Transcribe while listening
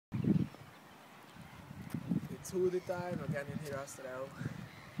hoodie time again in Hirasrau,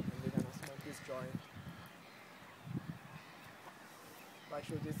 and we're gonna smoke this joint. What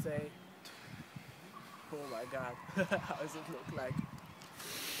should we say? Oh my god, how does it look like?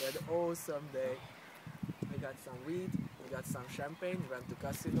 We had an awesome day. We got some weed, we got some champagne, we went to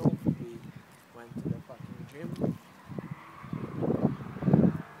casino, we went to the fucking gym.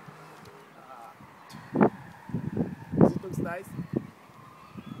 It looks nice.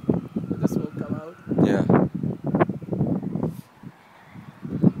 Did the smoke come out? Yeah.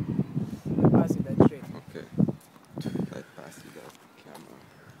 Let pass you that shit. Okay. Let pass you that camera.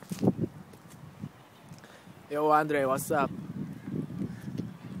 Yo Andre, what's up?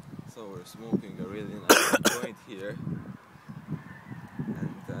 So we're smoking a really nice joint here.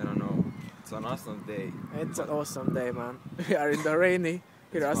 And I don't know, it's an awesome day. It's an awesome day, man. We are in the rainy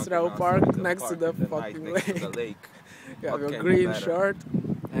Hirasrau Awesome Park in the next to the park in fucking night, next to the lake. lake. You have What your can be green better? shirt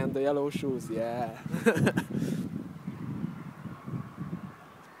and the yellow shoes, yeah.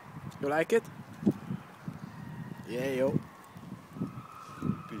 You like it? Yeah, yo.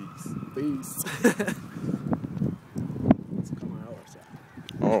 Peace. Peace. It's coming hours,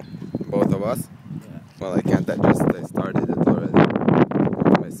 yeah. Oh, both of us? Yeah. Well, I can't, I started it already.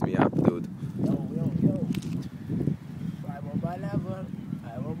 You mess me up, dude. Yo.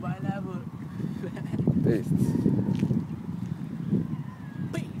 I'm on my level. Peace.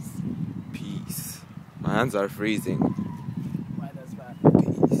 Peace. Peace. My hands are freezing. Why does that?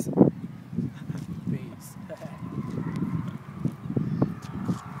 Peace. Peace.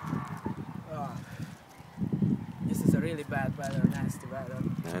 Oh. This is a really bad weather, nasty weather.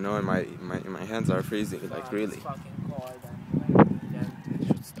 I know, my hands are freezing, like Fuck, really. It's fucking